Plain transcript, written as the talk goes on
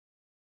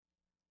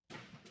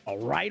All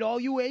right, all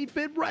you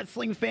 8-bit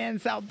wrestling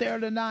fans out there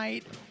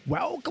tonight,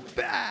 welcome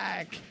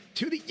back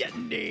to the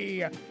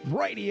Indy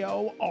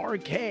Radio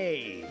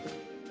Arcade.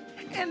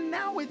 And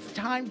now it's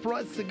time for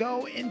us to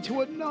go into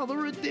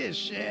another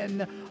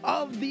edition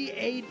of the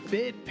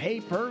 8-bit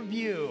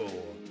pay-per-view.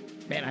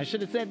 Man, I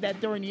should have said that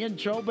during the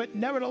intro, but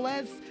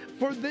nevertheless,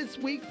 for this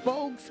week,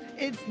 folks,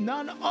 it's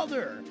none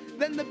other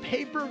than the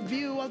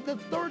pay-per-view of the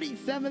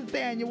 37th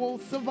Annual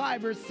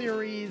Survivor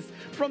Series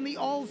from the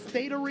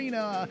All-State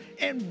Arena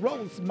in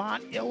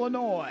Rosemont,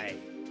 Illinois.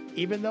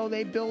 Even though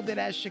they billed it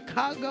as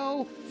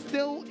Chicago,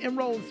 still in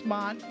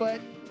Rosemont, but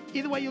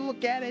either way you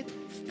look at it,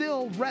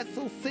 still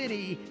Wrestle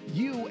City,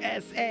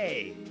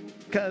 USA.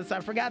 Because I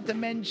forgot to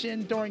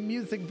mention during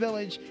Music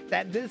Village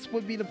that this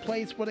would be the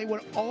place where they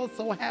would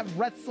also have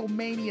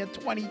WrestleMania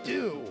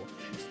 22.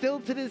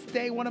 Still to this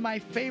day, one of my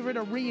favorite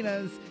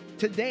arenas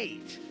to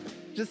date.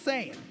 Just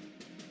saying.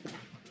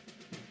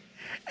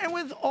 And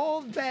with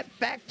all that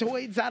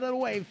factoids out of the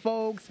way,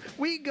 folks,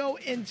 we go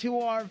into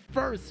our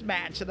first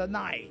match of the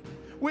night,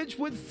 which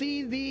would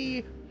see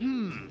the,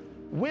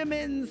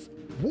 Women's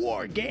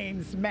War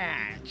Games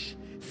match,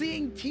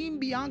 seeing Team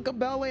Bianca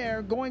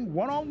Belair going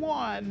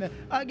one-on-one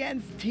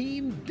against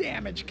Team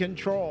Damage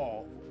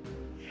Control.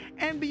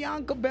 And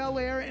Bianca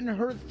Belair in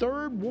her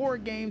third War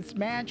Games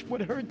match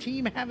with her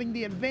team having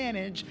the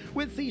advantage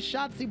would see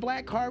Shotzi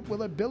Blackheart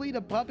with a Billy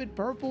the Puppet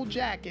purple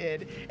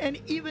jacket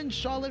and even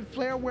Charlotte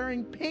Flair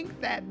wearing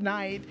pink that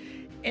night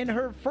in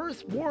her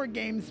first War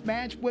Games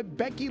match with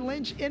Becky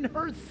Lynch in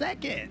her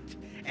second.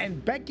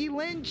 And Becky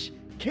Lynch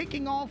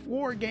kicking off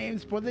War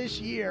Games for this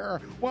year,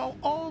 while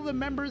all the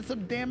members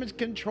of Damage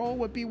Control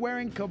would be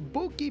wearing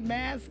kabuki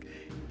masks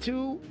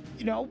to,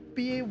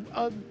 be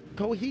a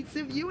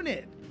cohesive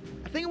unit.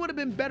 I think it would have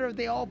been better if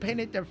they all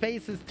painted their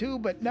faces too,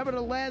 but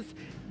nevertheless,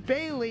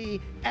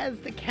 Bayley, as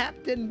the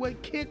captain,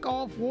 would kick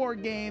off War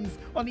Games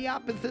on the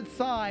opposite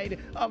side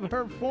of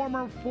her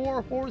former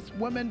Four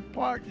Horsewomen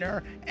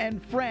partner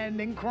and friend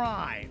in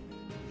crime.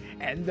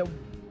 And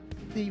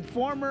the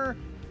former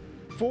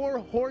Four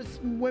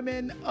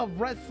Horsewomen of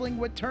Wrestling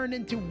would turn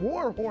into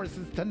war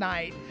horses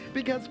tonight,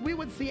 because we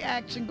would see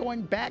action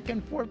going back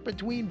and forth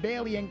between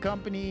Bayley and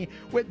company,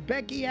 with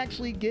Becky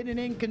actually getting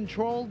in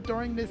control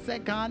during this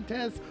set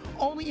contest,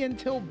 only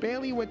until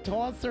Bayley would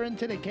toss her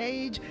into the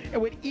cage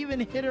and would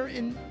even hit her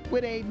in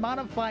with a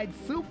modified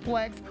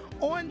suplex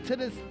onto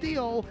the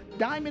steel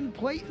diamond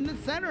plate in the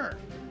center.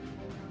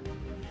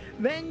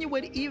 Then you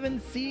would even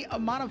see a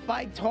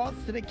modified toss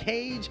to the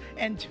cage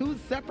and two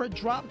separate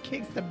drop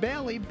kicks to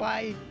Bayley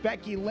by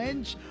Becky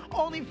Lynch,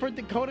 only for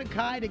Dakota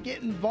Kai to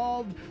get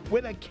involved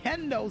with a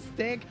kendo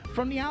stick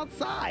from the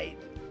outside.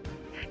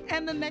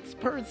 And the next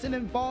person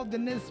involved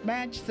in this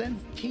match,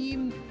 since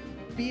Team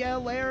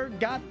Belair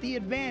got the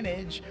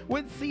advantage,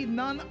 would see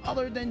none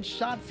other than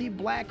Shotzi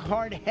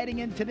Blackheart heading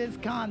into this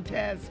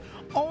contest,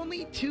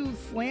 only to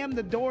slam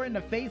the door in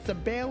the face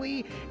of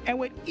Bayley, and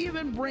would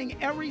even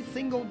bring every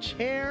single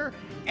chair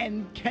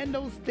and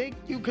kendo stick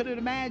you could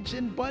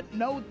imagine, but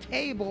no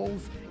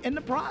tables in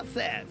the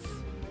process.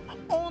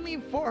 Only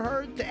for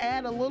her to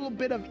add a little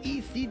bit of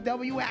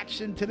ECW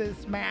action to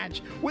this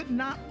match, with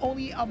not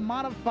only a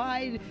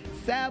modified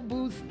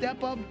Sabu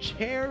step-up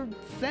chair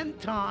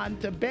senton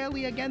to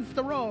Bayley against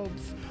the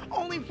ropes,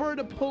 only for her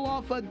to pull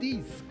off a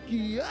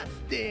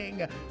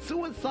disgusting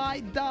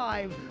suicide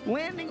dive,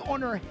 landing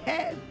on her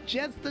head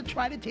just to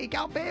try to take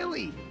out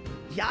Bayley.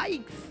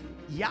 Yikes!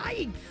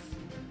 Yikes!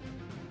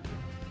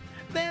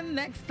 Then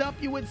next up,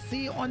 you would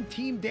see on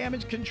Team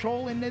Damage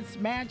Control in this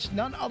match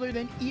none other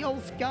than Io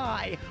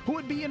Sky, who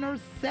would be in her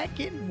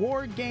second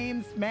War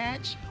Games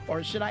match,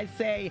 or should I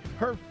say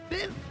her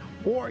fifth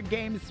War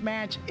Games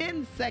match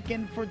in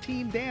second for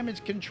Team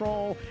Damage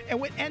Control, and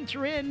would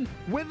enter in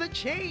with a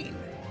chain.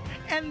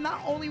 And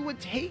not only would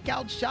take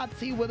out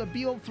Shotzi with a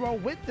Beal throw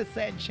with the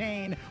said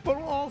chain, but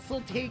will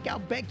also take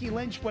out Becky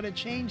Lynch with a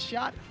chain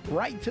shot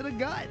right to the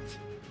gut.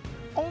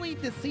 Only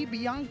to see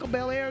Bianca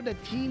Belair, the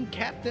team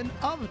captain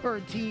of her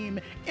team,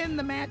 in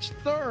the match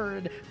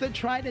third to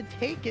try to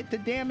take it to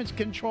Damage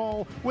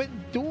Control with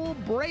dual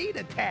braid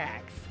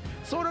attacks.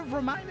 Sort of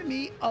reminded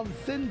me of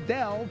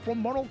Sindel from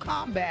Mortal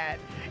Kombat,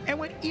 and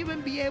would even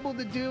be able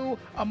to do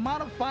a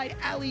modified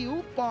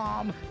alley-oop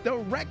bomb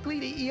directly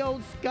to Io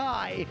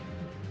Sky,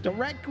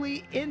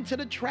 directly into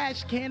the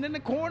trash can in the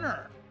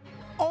corner.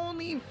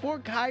 Only for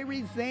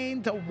Kairi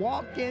Sane to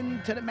walk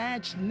into the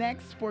match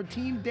next for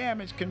Team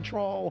Damage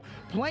Control,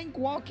 plank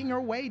walking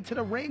her way to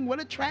the ring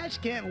with a trash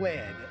can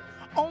lid.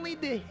 Only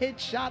to hit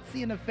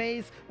Shotzi in the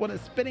face with a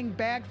spinning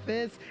back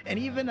fist and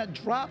even a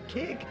drop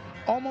kick,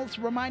 almost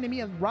reminding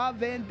me of Rob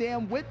Van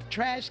Dam with the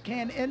trash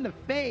can in the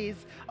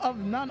face of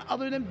none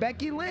other than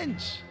Becky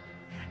Lynch.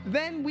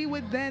 Then we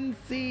would then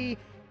see,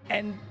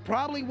 and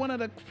probably one of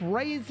the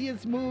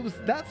craziest moves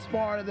thus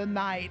far of the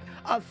night,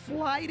 a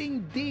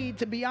sliding D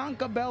to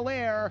Bianca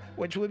Belair,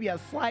 which would be a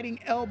sliding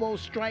elbow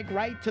strike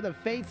right to the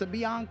face of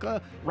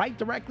Bianca, right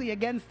directly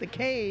against the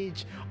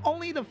cage,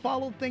 only to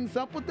follow things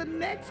up with the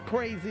next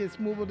craziest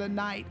move of the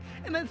night,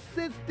 an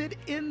assisted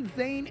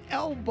insane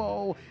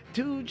elbow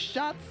to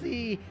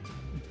Shotzi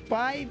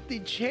by the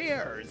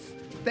chairs,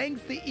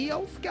 thanks to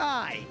Io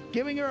Sky,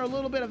 giving her a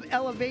little bit of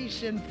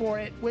elevation for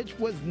it, which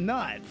was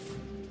nuts.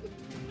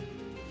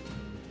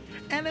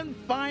 And then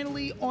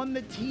finally, on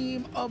the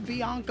team of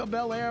Bianca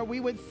Belair, we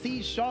would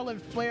see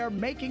Charlotte Flair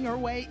making her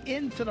way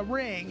into the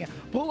ring,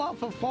 pull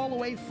off a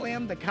fallaway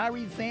slam to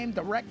Kairi Sane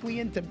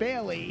directly into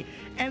Bayley,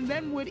 and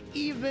then would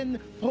even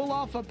pull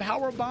off a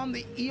powerbomb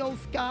to Io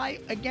Sky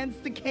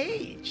against the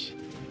cage.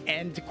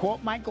 And to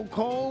quote Michael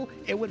Cole,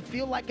 it would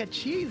feel like a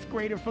cheese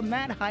grater from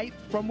that height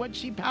from what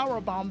she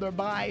powerbombed her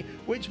by,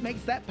 which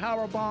makes that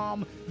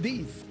powerbomb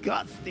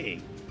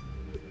disgusting.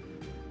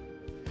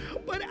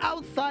 But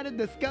outside of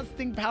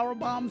disgusting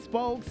powerbombs,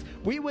 folks,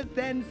 we would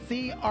then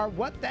see our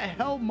what the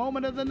hell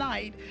moment of the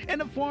night in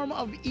the form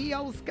of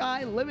Io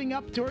Sky living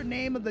up to her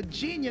name of the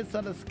Genius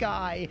of the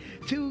Sky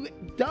to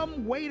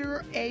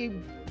dumbwaiter a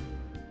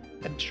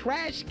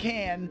trash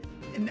can.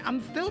 And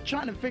I'm still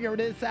trying to figure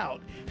this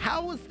out.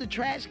 How was the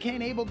trash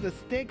can able to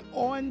stick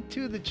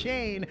onto the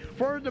chain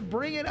for her to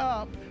bring it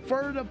up,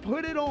 for her to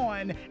put it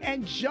on,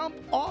 and jump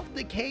off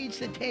the cage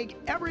to take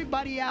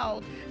everybody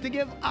out to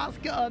give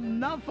Asuka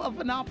enough of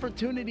an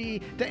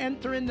opportunity to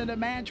enter into the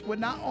match with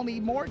not only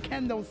more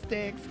kendo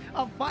sticks,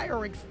 a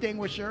fire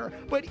extinguisher,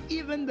 but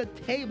even the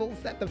tables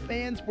that the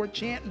fans were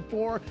chanting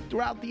for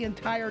throughout the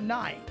entire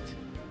night?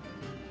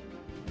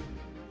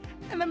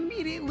 And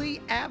immediately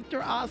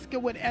after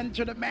Asuka would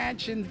enter the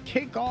match and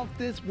kick off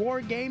this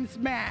War Games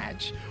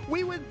match,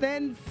 we would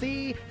then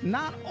see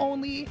not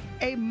only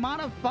a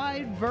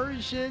modified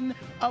version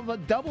of a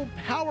double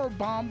power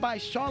bomb by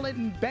Charlotte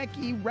and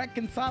Becky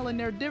reconciling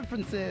their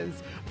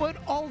differences, but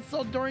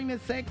also during the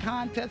said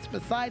contest,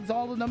 besides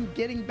all of them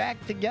getting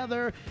back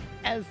together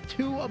as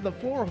two of the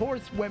four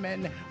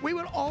horsewomen, we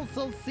would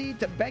also see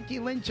to Becky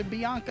Lynch and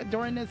Bianca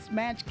during this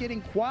match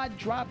getting quad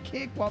drop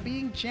kicked while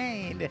being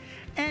chained,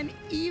 and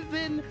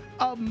even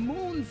a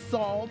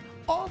moonsault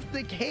off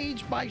the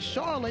cage by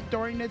Charlotte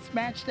during this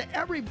match to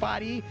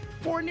everybody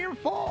for a near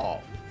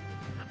fall.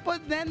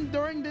 But then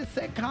during this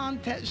set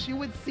contest, you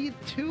would see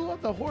two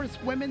of the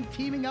horsewomen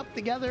teaming up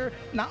together,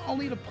 not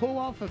only to pull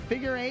off a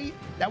figure eight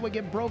that would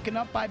get broken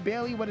up by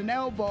Bayley with an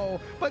elbow,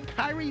 but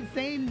Kairi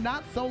Sane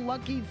not so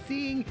lucky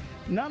seeing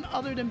none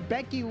other than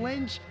Becky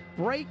Lynch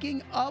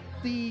breaking up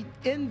the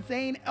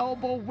insane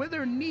elbow with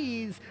her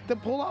knees to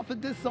pull off a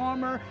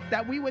disarmer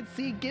that we would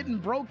see getting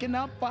broken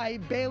up by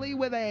Bayley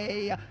with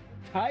a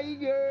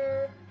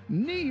tiger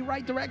knee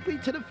right directly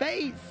to the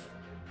face.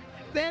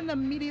 Then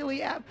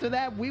immediately after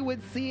that, we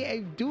would see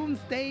a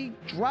doomsday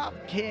drop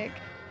kick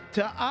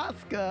to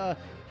Asuka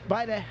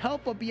by the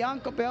help of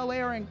Bianca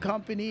Belair and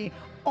company,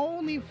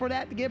 only for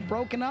that to get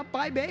broken up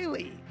by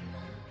Bayley.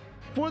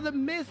 For the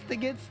Miz to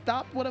get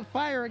stopped with a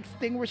fire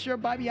extinguisher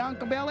by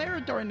Bianca Belair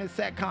during the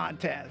set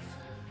contest.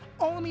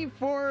 Only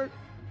for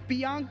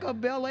Bianca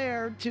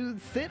Belair to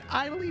sit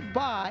idly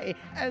by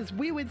as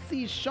we would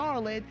see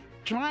Charlotte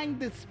trying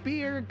to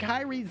spear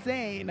Kairi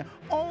Sane,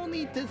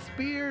 only to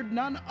spear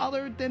none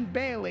other than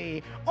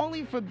Bayley,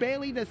 only for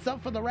Bayley to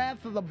suffer the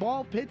wrath of the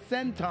ball pit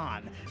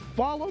senton,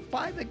 followed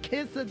by the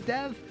kiss of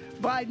death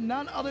by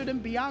none other than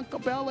Bianca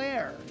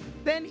Belair.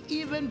 Then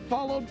even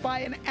followed by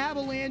an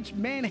avalanche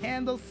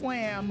manhandle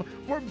slam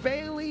for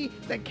Bayley,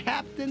 the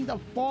captain, to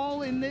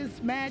fall in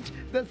this match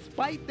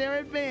despite their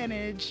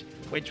advantage,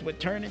 which would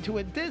turn into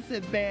a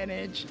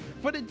disadvantage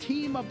for the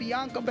team of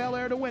Bianca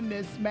Belair to win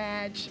this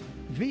match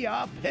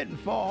via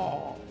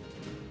pinfall.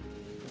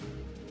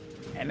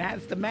 And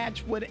as the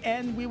match would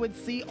end, we would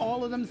see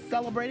all of them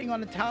celebrating on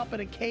the top of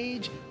the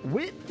cage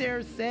with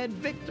their said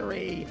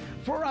victory,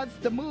 for us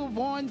to move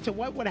on to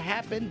what would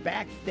happen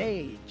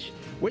backstage,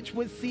 which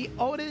would see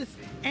Otis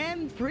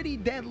and Pretty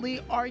Deadly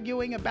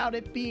arguing about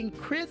it being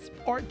crisp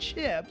or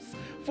chips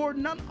for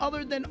none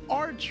other than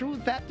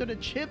R-Truth after the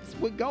chips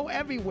would go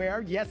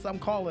everywhere. Yes, I'm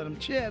calling them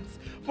chips.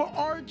 For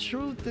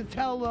R-Truth to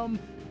tell them,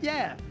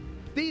 yeah,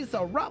 these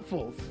are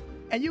Ruffles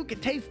and you can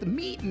taste the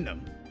meat in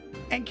them.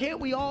 And can't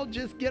we all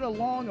just get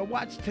along and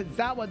watch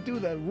Tozawa do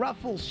the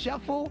Ruffle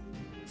Shuffle?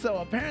 So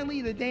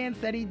apparently the dance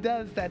that he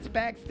does that's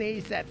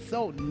backstage that's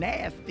so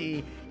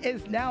nasty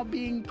is now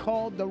being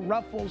called the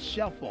Ruffle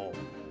Shuffle.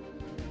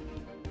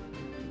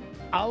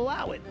 I'll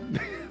allow it.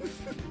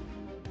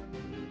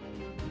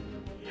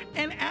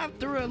 And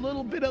after a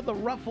little bit of the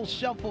Ruffle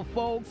Shuffle,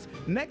 folks,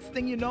 next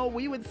thing you know,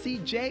 we would see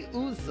Jey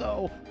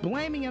Uso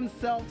blaming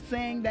himself,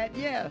 saying that,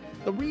 yeah,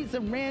 the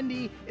reason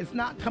Randy is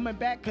not coming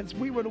back because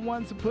we were the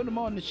ones who put him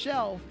on the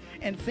shelf.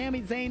 And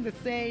Sami Zayn to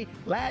say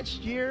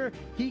last year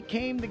he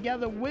came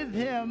together with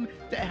him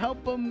to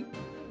help him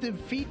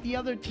defeat the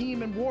other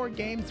team in War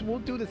Games. We'll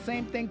do the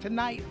same thing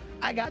tonight.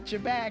 I got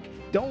your back.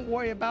 Don't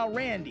worry about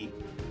Randy.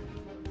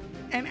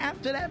 And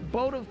after that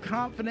vote of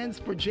confidence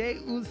for Jey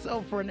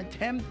Uso for an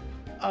attempt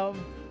of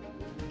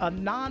a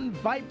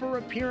non-Viper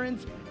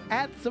appearance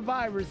at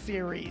Survivor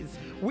Series,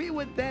 we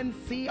would then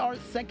see our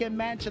second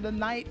match of the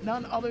night,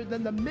 none other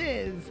than The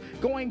Miz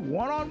going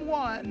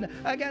one-on-one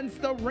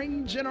against the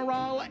Ring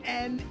General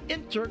and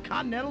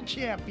Intercontinental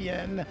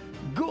Champion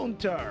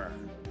Gunther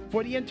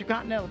for the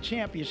Intercontinental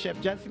Championship,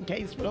 just in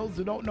case for those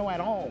who don't know at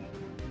home.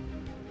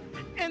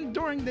 And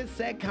during this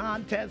said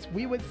contest,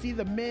 we would see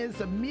The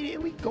Miz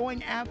immediately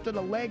going after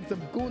the legs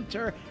of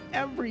Gunther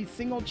every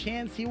single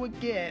chance he would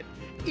get,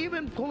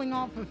 even pulling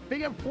off a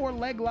figure 4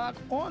 leg lock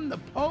on the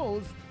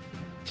post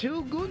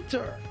to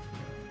Gunther,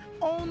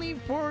 only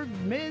for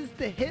Miz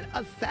to hit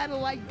a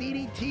satellite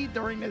DDT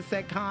during the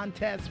said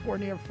contest for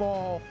near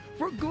fall,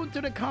 for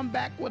Gunther to come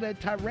back with a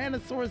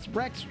Tyrannosaurus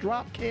Rex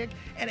dropkick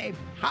and a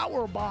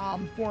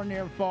powerbomb for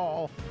near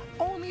fall,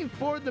 only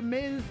for The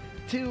Miz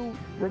to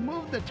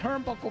remove the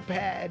turnbuckle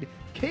pad,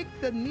 kick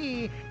the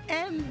knee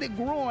and the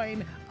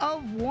groin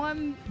of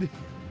one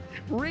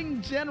ring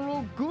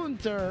general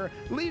Gunther,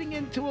 leading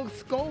into a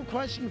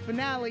skull-crushing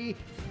finale,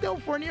 still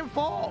for near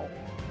fall.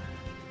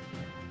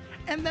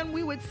 And then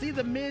we would see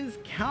The Miz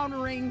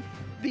countering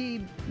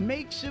the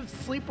makeshift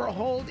sleeper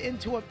hold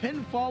into a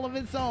pinfall of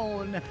its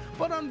own.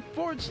 But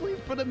unfortunately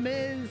for The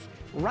Miz,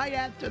 right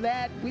after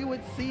that, we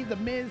would see The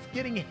Miz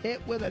getting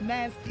hit with a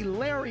nasty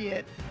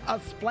lariat, a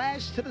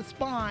splash to the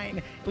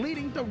spine,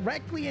 leading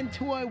directly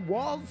into a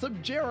Walls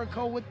of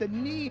Jericho with the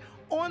knee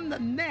on the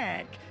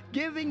neck,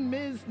 giving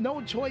Miz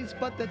no choice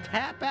but to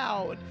tap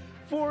out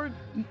for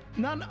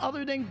none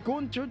other than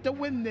Gunther to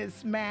win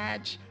this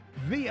match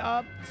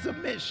via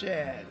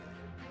submission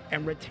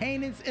and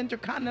retain his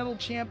Intercontinental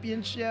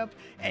Championship,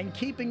 and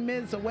keeping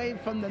Miz away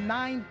from the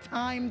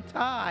 9-time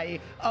tie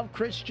of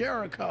Chris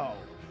Jericho,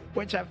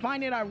 which I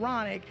find it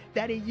ironic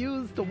that he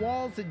used the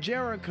Walls of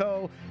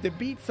Jericho to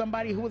beat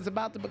somebody who was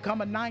about to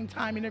become a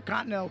 9-time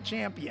Intercontinental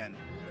Champion.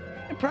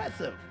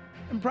 Impressive.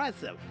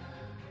 Impressive.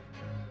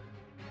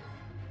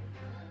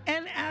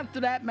 And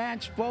after that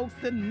match, folks,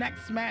 the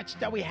next match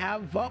that we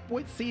have up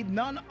would see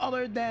none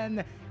other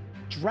than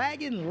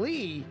Dragon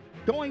Lee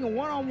going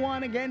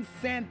one-on-one against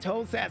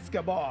Santos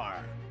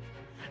Escobar.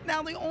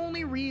 Now, the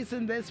only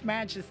reason this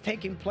match is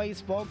taking place,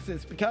 folks,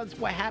 is because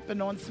what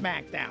happened on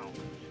SmackDown.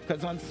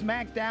 Because on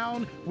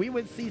SmackDown, we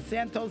would see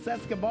Santos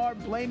Escobar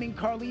blaming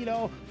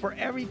Carlito for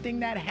everything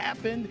that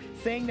happened,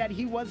 saying that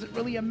he wasn't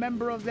really a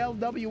member of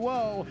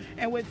LWO,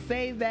 and would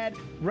say that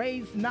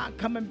Ray's not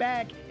coming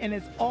back and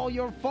it's all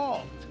your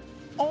fault,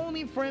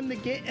 only for him to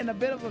get in a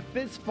bit of a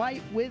fist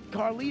fight with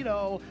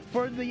Carlito,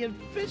 for the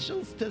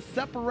officials to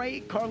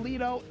separate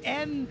Carlito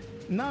and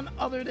none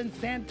other than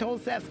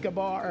Santos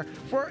Escobar,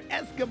 for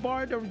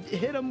Escobar to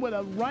hit him with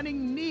a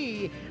running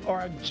knee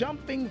or a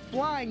jumping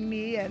flying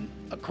knee, and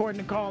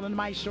according to Carl and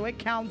my show, it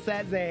counts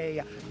as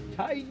a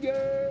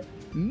tiger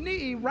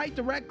knee right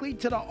directly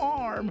to the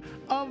arm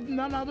of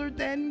none other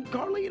than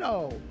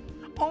Carlito,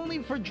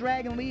 only for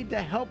Dragon Lee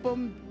to help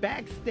him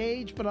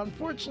backstage. But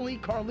unfortunately,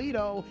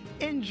 Carlito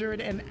injured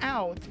and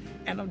out,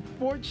 and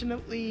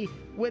unfortunately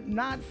would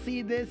not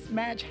see this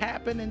match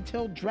happen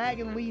until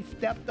Dragon Lee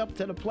stepped up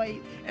to the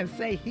plate and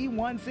say he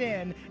wants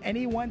in and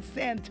he wants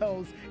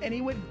Santos and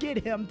he would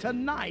get him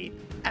tonight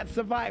at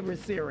Survivor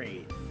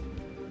Series.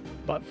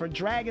 But for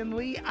Dragon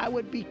Lee, I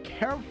would be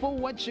careful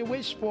what you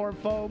wish for,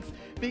 folks,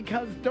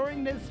 because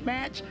during this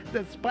match,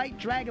 despite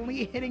Dragon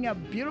Lee hitting a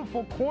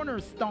beautiful corner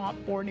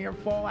stomp for near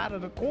fall out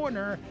of the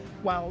corner,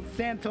 while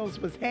Santos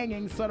was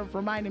hanging, sort of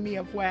reminding me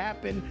of what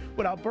happened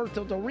with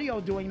Alberto Del Rio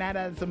doing that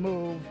as a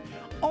move,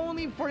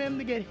 only for him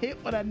to get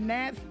hit with a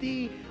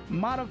nasty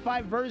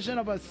modified version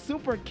of a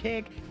super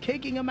kick,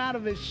 kicking him out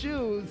of his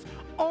shoes,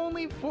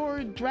 only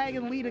for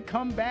Dragon Lee to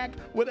come back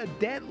with a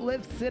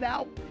deadlift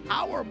sit-out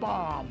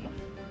powerbomb,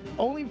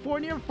 only for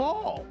near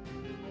fall.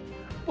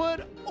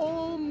 But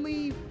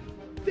only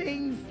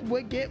things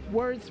would get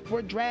worse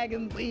for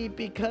Dragon Lee,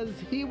 because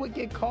he would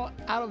get caught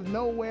out of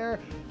nowhere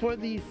for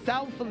the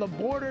South of the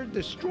Border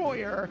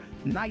Destroyer,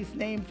 nice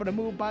name for the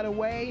move by the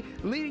way,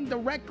 leading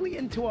directly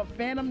into a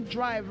Phantom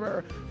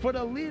Driver for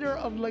the leader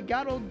of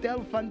Legado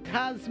del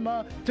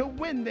Fantasma to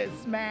win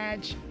this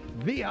match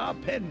via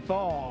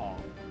pinfall.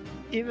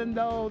 Even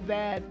though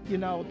that,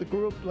 the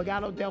group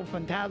Legado del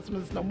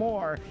Fantasma is no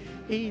more,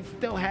 he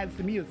still has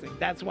the music.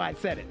 That's why I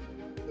said it.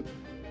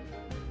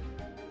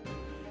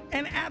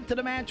 And after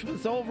the match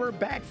was over,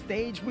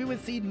 backstage, we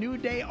would see New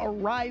Day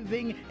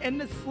arriving in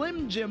the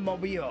Slim Jim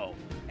mobile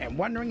and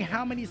wondering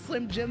how many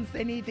Slim Jims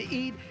they need to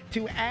eat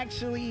to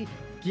actually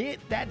get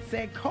that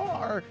said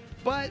car,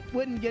 but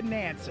wouldn't get an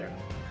answer.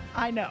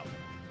 I know.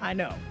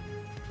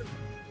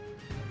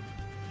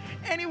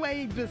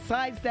 Anyway,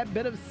 besides that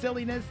bit of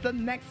silliness, the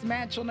next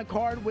match on the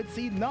card would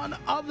see none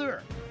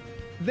other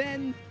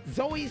than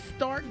Zoe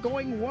Stark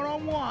going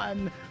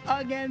one-on-one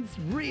against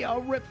Rhea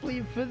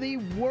Ripley for the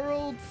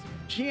World's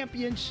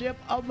Championship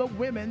of the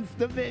Women's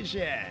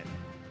Division.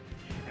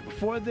 And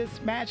before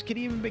this match could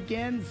even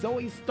begin,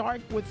 Zoe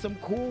Stark with some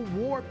cool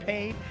war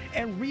paint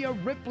and Rhea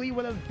Ripley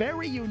with a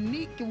very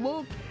unique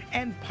look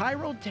and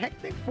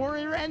pyrotechnic for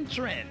her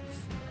entrance.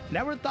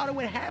 Never thought it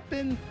would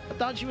happen. I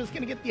thought she was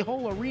going to get the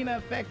whole arena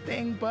effect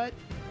thing, but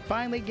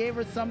finally gave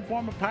her some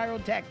form of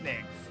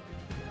pyrotechnics.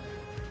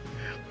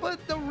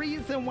 But the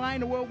reason why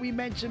in the world we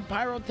mention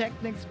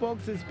pyrotechnics,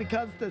 folks, is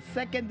because the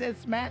second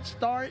this match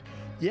starts,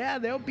 Yeah,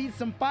 there'll be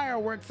some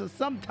fireworks of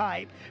some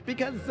type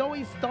because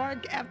Zoe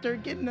Stark, after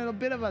getting in a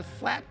bit of a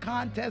slap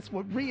contest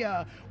with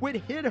Rhea, would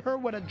hit her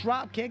with a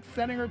drop kick,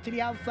 sending her to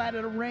the outside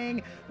of the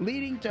ring,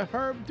 leading to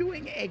her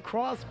doing a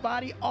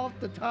crossbody off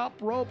the top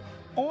rope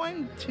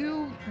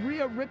onto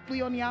Rhea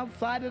Ripley on the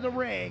outside of the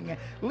ring,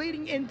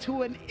 leading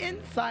into an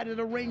inside of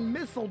the ring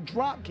missile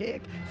drop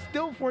kick,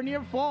 still for a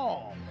near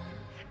fall.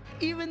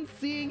 Even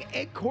seeing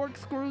a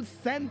corkscrew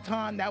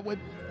senton that would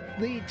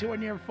lead to a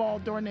near fall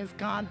during this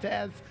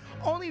contest,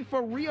 only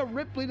for Rhea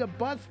Ripley to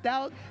bust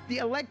out the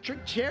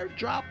electric chair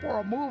drop, or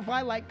a move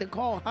I like to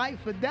call high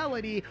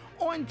fidelity,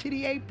 onto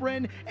the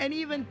apron and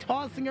even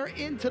tossing her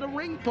into the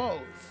ring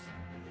post.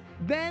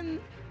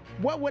 Then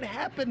what would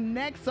happen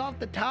next off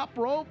the top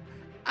rope?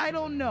 I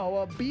don't know,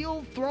 a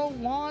Beal throw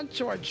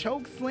launch or a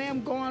choke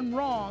slam gone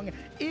wrong.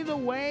 Either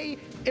way,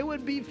 it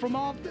would be from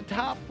off the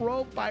top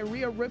rope by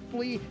Rhea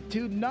Ripley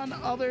to none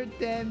other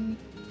than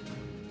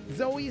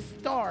Zoe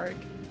Stark.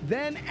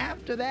 Then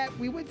after that,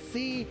 we would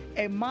see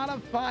a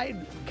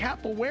modified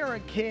capoeira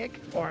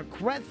kick or a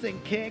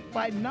crescent kick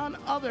by none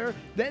other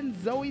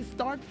than Zoe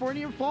Stark for a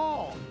near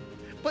fall.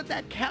 But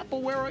that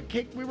capoeira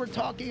kick we were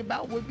talking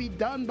about would be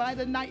done by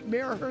the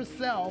Nightmare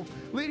herself,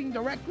 leading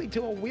directly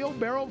to a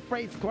wheelbarrow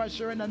face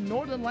crusher and a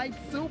Northern Lights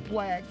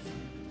suplex,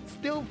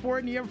 still for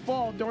a near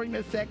fall during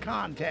the set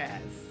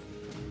contest.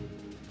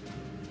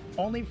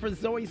 Only for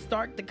Zoe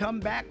Stark to come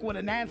back with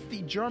a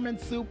nasty German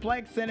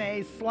suplex and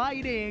a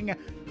sliding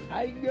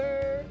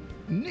tiger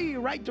knee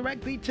right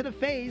directly to the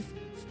face,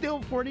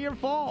 still for a near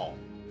fall.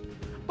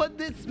 But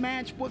this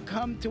match would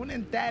come to an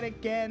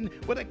emphatic end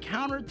with a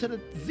counter to the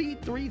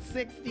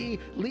Z360,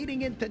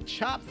 leading into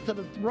chops to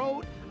the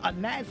throat, a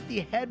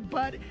nasty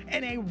headbutt,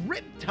 and a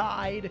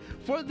riptide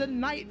for the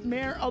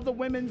Nightmare of the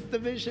women's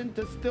division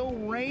to still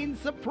reign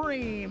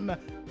supreme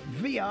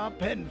via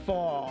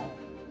pinfall.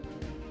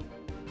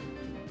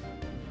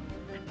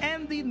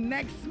 And the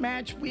next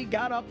match we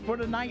got up for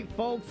tonight,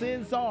 folks,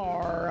 is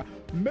our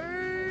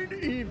main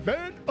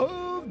event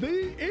of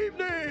the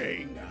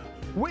evening,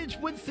 which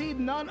would see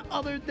none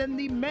other than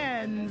the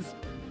men's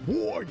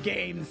War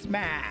Games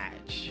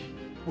match,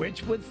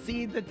 which would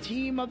see the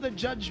team of the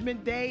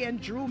Judgment Day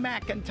and Drew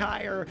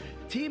McIntyre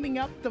teaming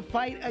up to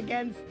fight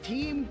against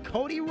Team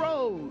Cody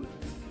Rhodes.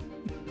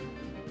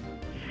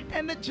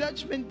 And the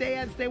Judgment Day,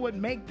 as they would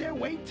make their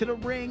way to the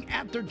ring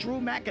after Drew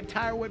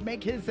McIntyre would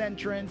make his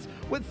entrance,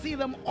 would see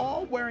them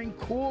all wearing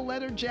cool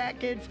leather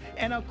jackets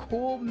and a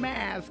cool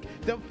mask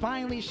to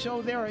finally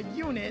show they're a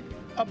unit,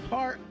 a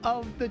part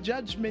of the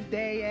Judgment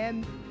Day,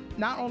 and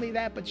not only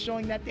that, but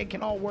showing that they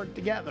can all work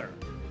together.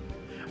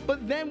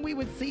 But then we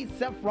would see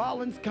Seth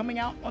Rollins coming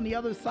out on the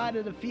other side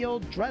of the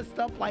field dressed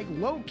up like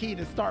Loki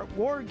to start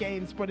War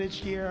Games for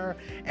this year,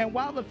 and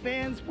while the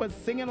fans was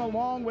singing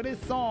along with his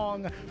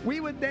song,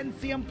 we would then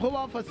see him pull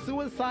off a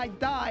suicide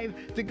dive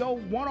to go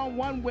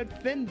one-on-one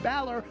with Finn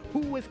Balor, who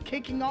was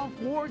kicking off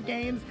War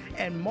Games,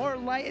 and more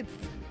lights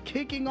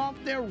kicking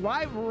off their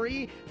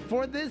rivalry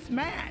for this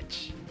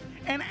match.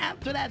 And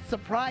after that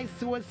surprise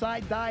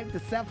suicide dive to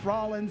Seth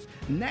Rollins,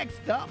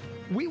 next up,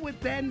 we would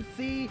then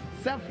see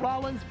Seth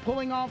Rollins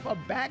pulling off a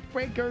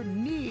backbreaker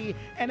knee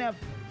and a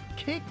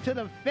kick to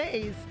the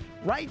face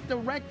right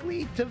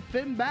directly to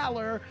Finn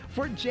Balor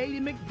for JD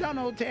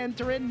McDonough to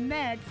enter in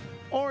next,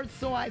 or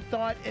so I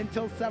thought,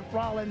 until Seth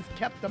Rollins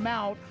kept them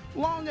out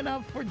long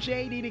enough for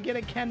JD to get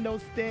a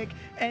kendo stick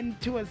and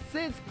to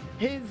assist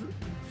his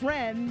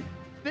friend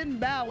Finn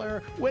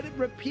Balor with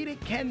repeated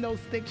kendo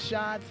stick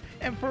shots,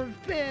 and for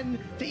Finn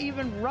to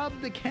even rub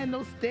the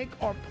kendo stick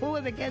or pull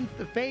it against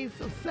the face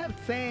of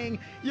Seth, saying,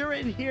 "You're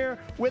in here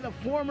with a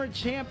former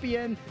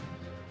champion,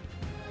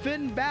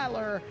 Finn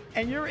Balor,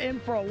 and you're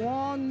in for a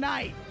long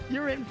night.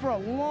 You're in for a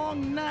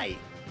long night,"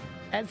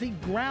 as he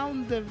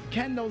ground the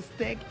kendo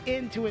stick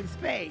into his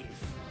face.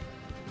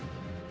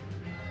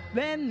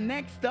 Then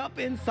next up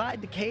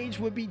inside the cage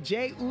would be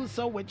Jey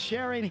Uso with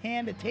chair in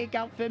hand to take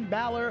out Finn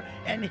Balor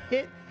and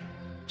hit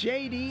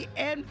JD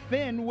and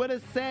Finn with a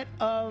set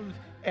of,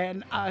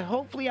 and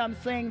hopefully I'm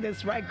saying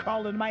this right,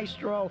 Carlin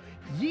Maestro,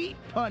 yeet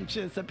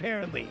punches,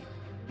 apparently.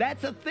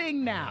 That's a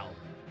thing now,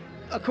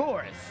 of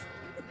course.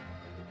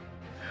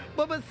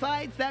 But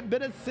besides that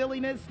bit of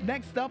silliness,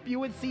 next up you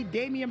would see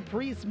Damian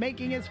Priest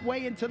making his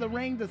way into the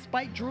ring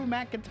despite Drew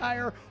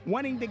McIntyre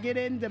wanting to get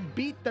in to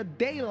beat the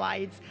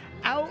daylights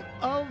out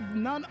of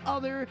none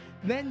other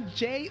than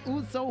Jey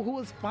Uso, who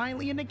was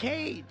finally in the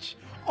cage.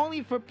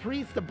 Only for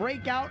Priest to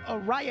break out a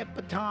riot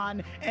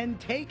baton and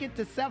take it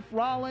to Seth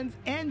Rollins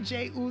and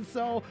Jey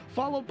Uso,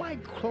 followed by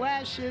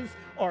clashes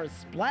or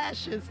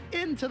splashes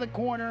into the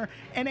corner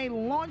and a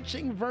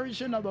launching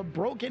version of a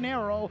broken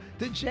arrow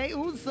to Jey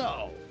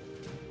Uso.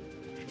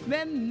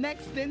 Then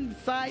next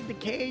inside the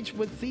cage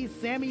would see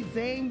Sami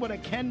Zayn with a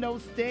kendo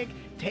stick,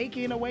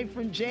 taking it away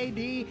from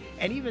JD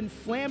and even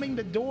slamming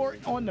the door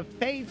on the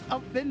face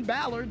of Finn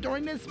Balor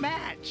during this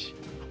match.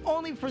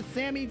 Only for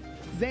Sami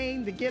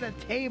Zayn to get a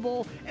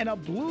table and a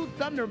blue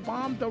thunder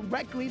bomb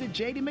directly to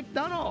JD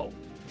McDonough.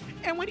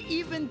 and would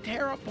even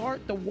tear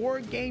apart the war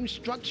game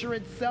structure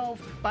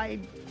itself by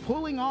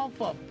pulling off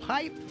a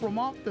pipe from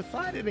off the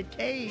side of the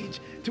cage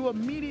to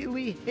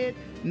immediately hit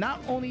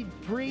not only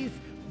Priest,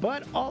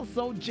 but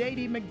also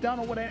JD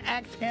McDonald with an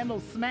axe handle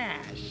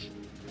smash.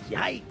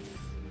 Yikes.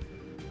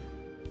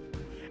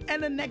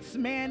 And the next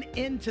man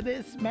into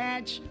this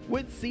match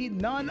would see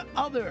none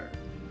other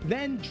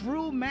than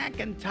Drew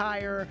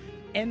McIntyre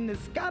and the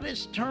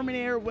Scottish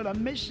Terminator with a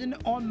mission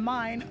on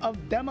mind of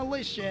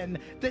demolition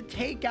to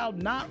take out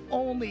not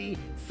only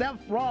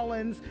Seth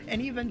Rollins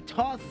and even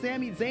toss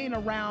Sami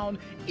Zayn around,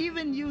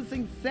 even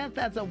using Seth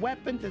as a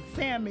weapon to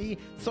Sami,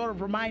 sort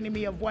of reminding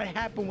me of what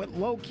happened with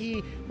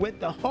Loki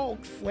with the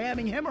Hulk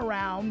slamming him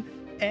around,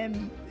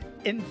 and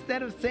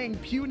instead of saying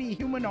puny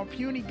human or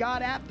puny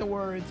god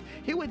afterwards,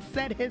 he would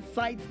set his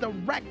sights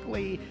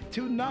directly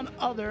to none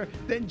other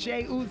than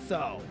Jey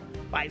Uso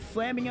by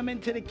slamming him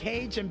into the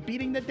cage and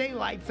beating the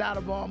daylights out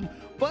of him.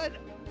 But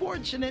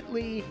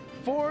fortunately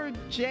for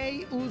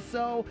Jey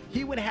Uso,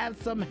 he would have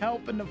some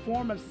help in the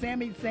form of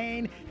Sami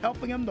Zayn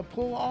helping him to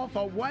pull off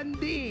a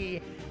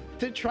 1D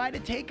to try to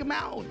take him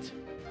out.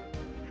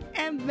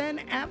 And then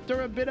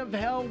after a bit of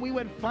hell, we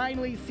would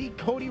finally see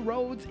Cody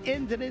Rhodes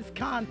into this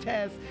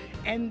contest,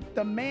 and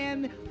the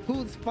man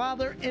whose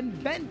father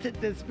invented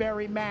this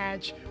very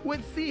match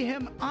would see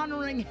him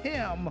honoring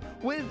him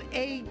with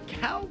a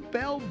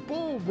cowbell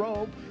bull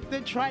rope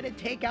to try to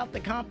take out the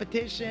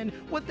competition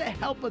with the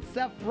help of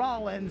Seth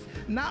Rollins,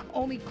 not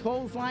only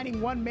clotheslining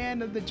one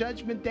man of the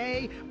Judgment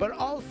Day, but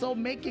also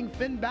making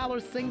Finn Balor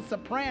sing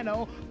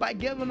soprano by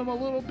giving him a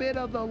little bit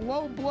of the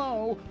low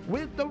blow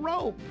with the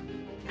rope.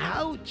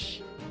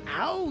 Ouch!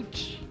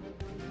 Ouch!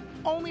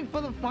 Only for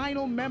the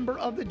final member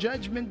of the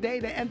Judgment Day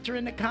to enter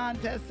in the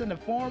contest in the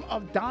form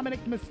of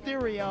Dominic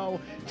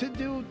Mysterio to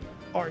do,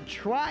 or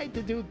try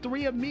to do,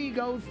 Three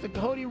Amigos to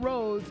Cody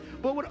Rhodes,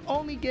 but would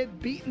only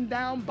get beaten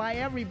down by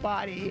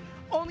everybody,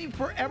 only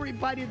for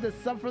everybody to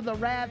suffer the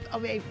wrath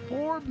of a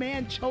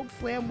 4-man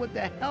chokeslam with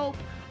the help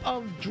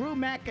of Drew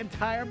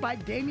McIntyre by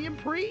Damian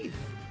Priest.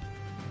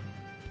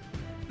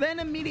 Then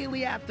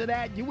immediately after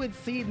that, you would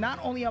see not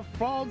only a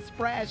frog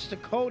splash to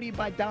Cody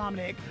by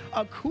Dominic,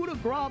 a coup de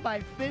grace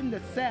by Finn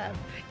to Seth,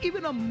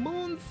 even a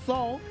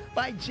moonsault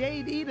by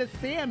JD to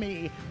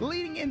Sami,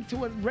 leading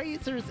into a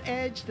razor's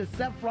edge to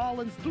Seth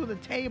Rollins through the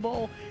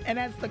table. And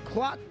as the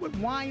clock would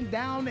wind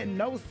down and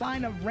no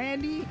sign of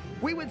Randy,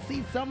 we would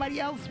see somebody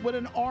else with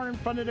an R in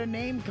front of their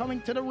name coming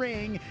to the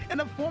ring in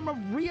the form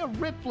of Rhea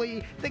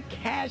Ripley to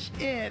cash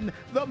in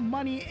the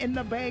Money in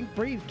the Bank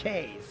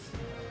briefcase.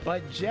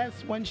 But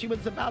just when she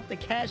was about to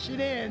cash it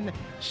in,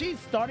 she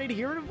started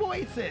hearing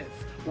voices.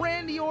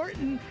 Randy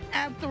Orton,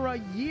 after a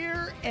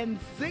year and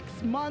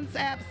 6 months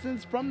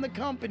absence from the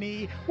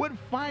company, would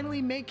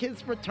finally make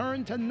his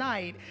return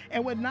tonight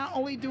and would not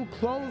only do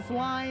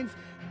clotheslines,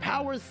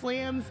 power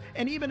slams,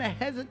 and even a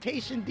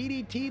hesitation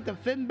DDT to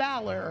Finn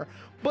Balor,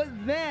 but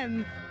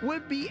then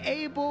would be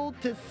able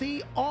to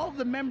see all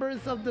the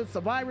members of the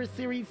Survivor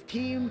Series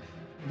team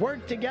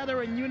work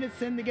together in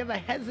unison to give a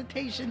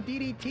hesitation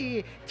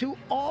DDT to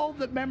all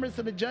the members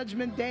of the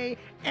Judgment Day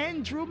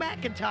and Drew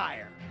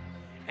McIntyre.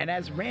 And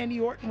as Randy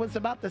Orton was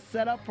about to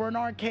set up for an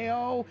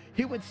RKO,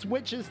 he would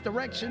switch his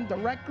direction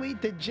directly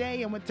to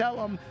Jey and would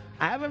tell him,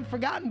 "I haven't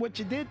forgotten what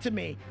you did to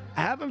me.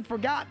 I haven't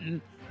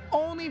forgotten,"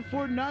 only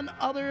for none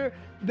other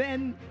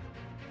than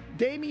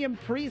Damian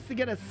Priest to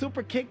get a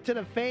super kick to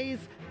the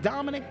face,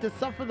 Dominic to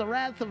suffer the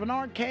wrath of an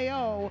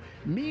RKO.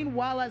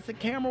 Meanwhile, as the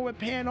camera would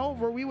pan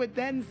over, we would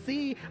then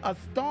see a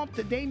stomp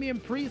to Damian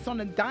Priest on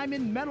a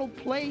diamond metal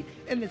plate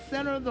in the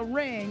center of the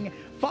ring,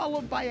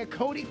 followed by a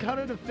Cody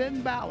Cutter to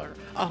Finn Balor,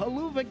 a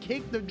haluva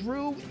kick to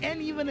Drew,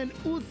 and even an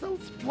Uso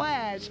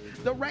splash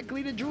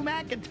directly to Drew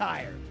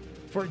McIntyre.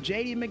 For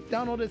JD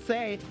McDonald to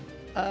say,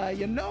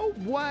 you know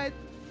what?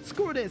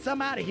 Screw this,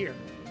 I'm out of here.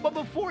 But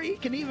before he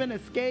can even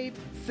escape,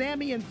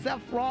 Sami and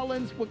Seth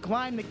Rollins would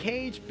climb the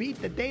cage,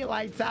 beat the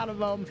daylights out of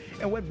him,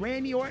 and with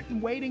Randy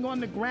Orton waiting on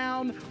the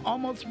ground,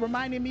 almost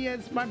reminding me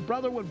as my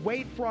brother would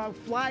wait for a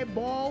fly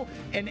ball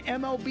in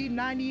MLB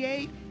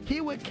 98,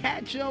 he would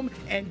catch him,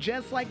 and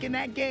just like in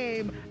that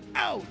game,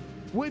 out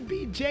would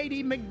be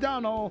JD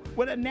McDonald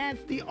with a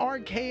nasty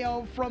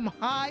RKO from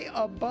high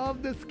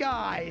above the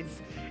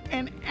skies.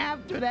 And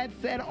after that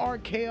said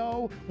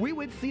RKO, we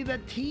would see the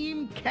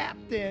team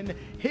captain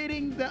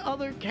hitting the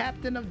other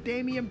captain of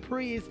Damian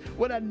Priest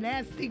with a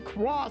nasty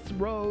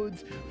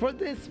crossroads for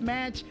this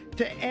match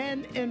to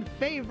end in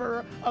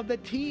favor of the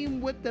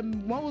team with the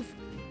most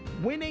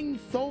winning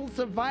Soul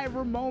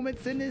Survivor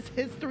moments in his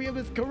history of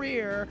his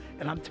career.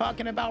 And I'm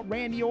talking about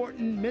Randy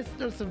Orton,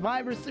 Mr.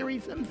 Survivor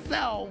Series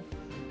himself,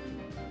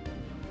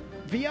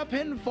 via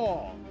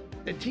pinfall.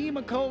 The team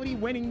of Cody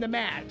winning the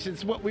match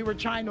is what we were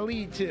trying to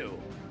lead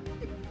to.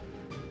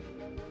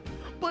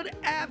 But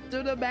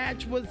after the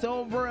match was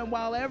over and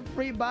while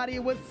everybody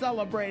was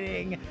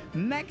celebrating,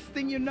 next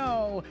thing you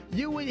know,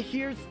 you would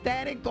hear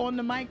static on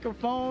the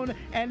microphone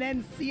and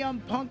then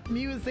CM Punk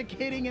music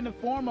hitting in the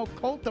form of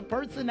Cult of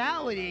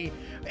Personality.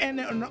 And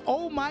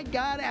oh my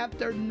God,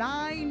 after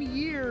 9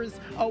 years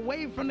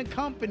away from the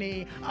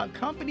company, a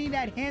company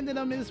that handed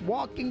him his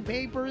walking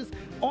papers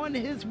on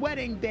his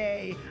wedding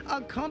day, a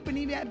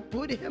company that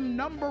put him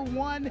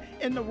 #1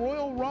 in the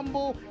Royal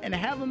Rumble and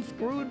have him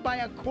screwed by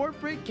a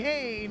corporate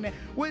cane,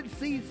 would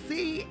see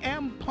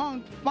CM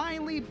Punk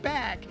finally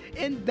back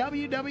in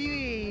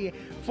WWE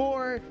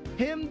for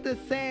him to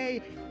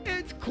say,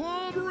 "It's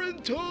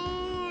clobbering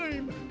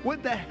time,"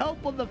 with the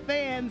help of the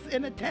fans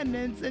in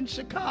attendance in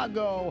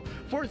Chicago,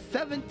 for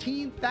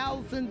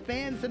 17,000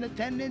 fans in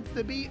attendance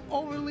to be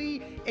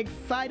overly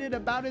excited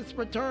about his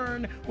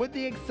return, with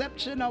the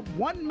exception of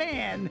one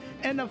man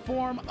in the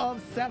form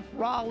of Seth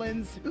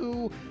Rollins,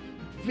 who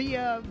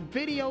via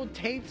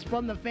videotapes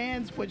from the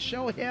fans would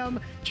show him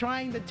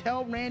trying to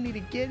tell Randy to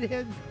get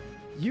his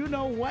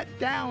you-know-what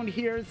down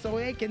here so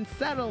they can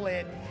settle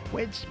it,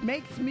 which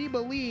makes me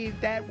believe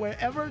that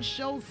wherever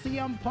show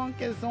CM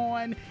Punk is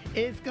on,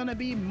 it's going to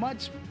be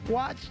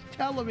much-watched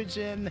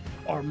television,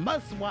 or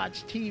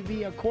must-watch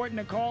TV, according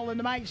to Carl and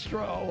the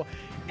Maestro.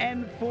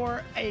 And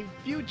for a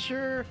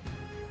future,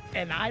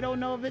 and I don't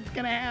know if it's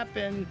going to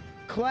happen,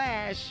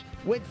 clash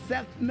with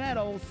Seth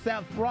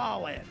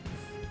Rollins.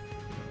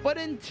 But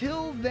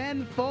until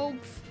then,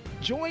 folks,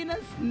 join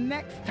us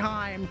next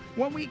time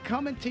when we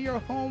come into your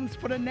homes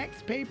for the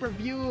next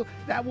pay-per-view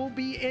that will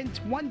be in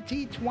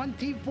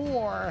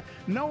 2024,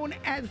 known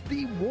as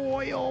the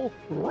Royal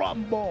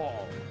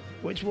Rumble,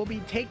 which will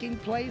be taking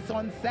place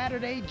on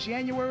Saturday,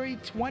 January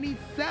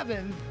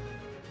 27th.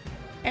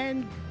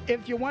 And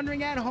if you're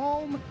wondering at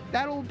home,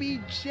 that'll be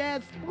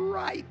just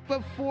right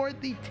before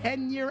the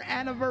 10-year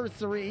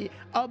anniversary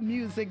of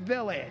Music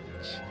Village.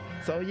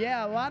 So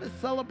yeah, a lot of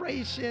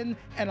celebration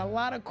and a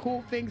lot of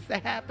cool things to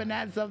happen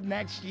as of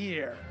next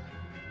year.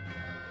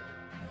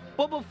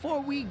 But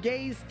before we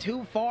gaze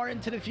too far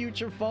into the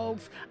future,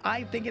 folks,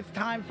 I think it's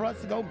time for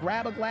us to go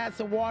grab a glass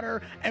of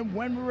water, and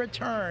when we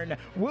return,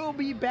 we'll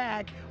be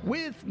back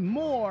with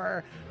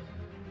more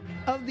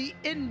of the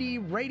Indy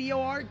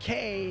Radio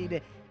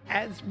Arcade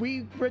as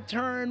we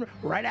return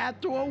right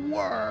after a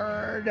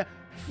word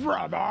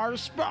from our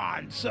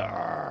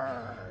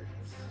sponsors.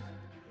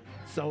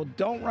 So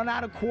don't run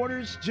out of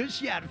quarters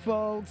just yet,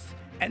 folks,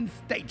 and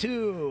stay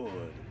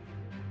tuned.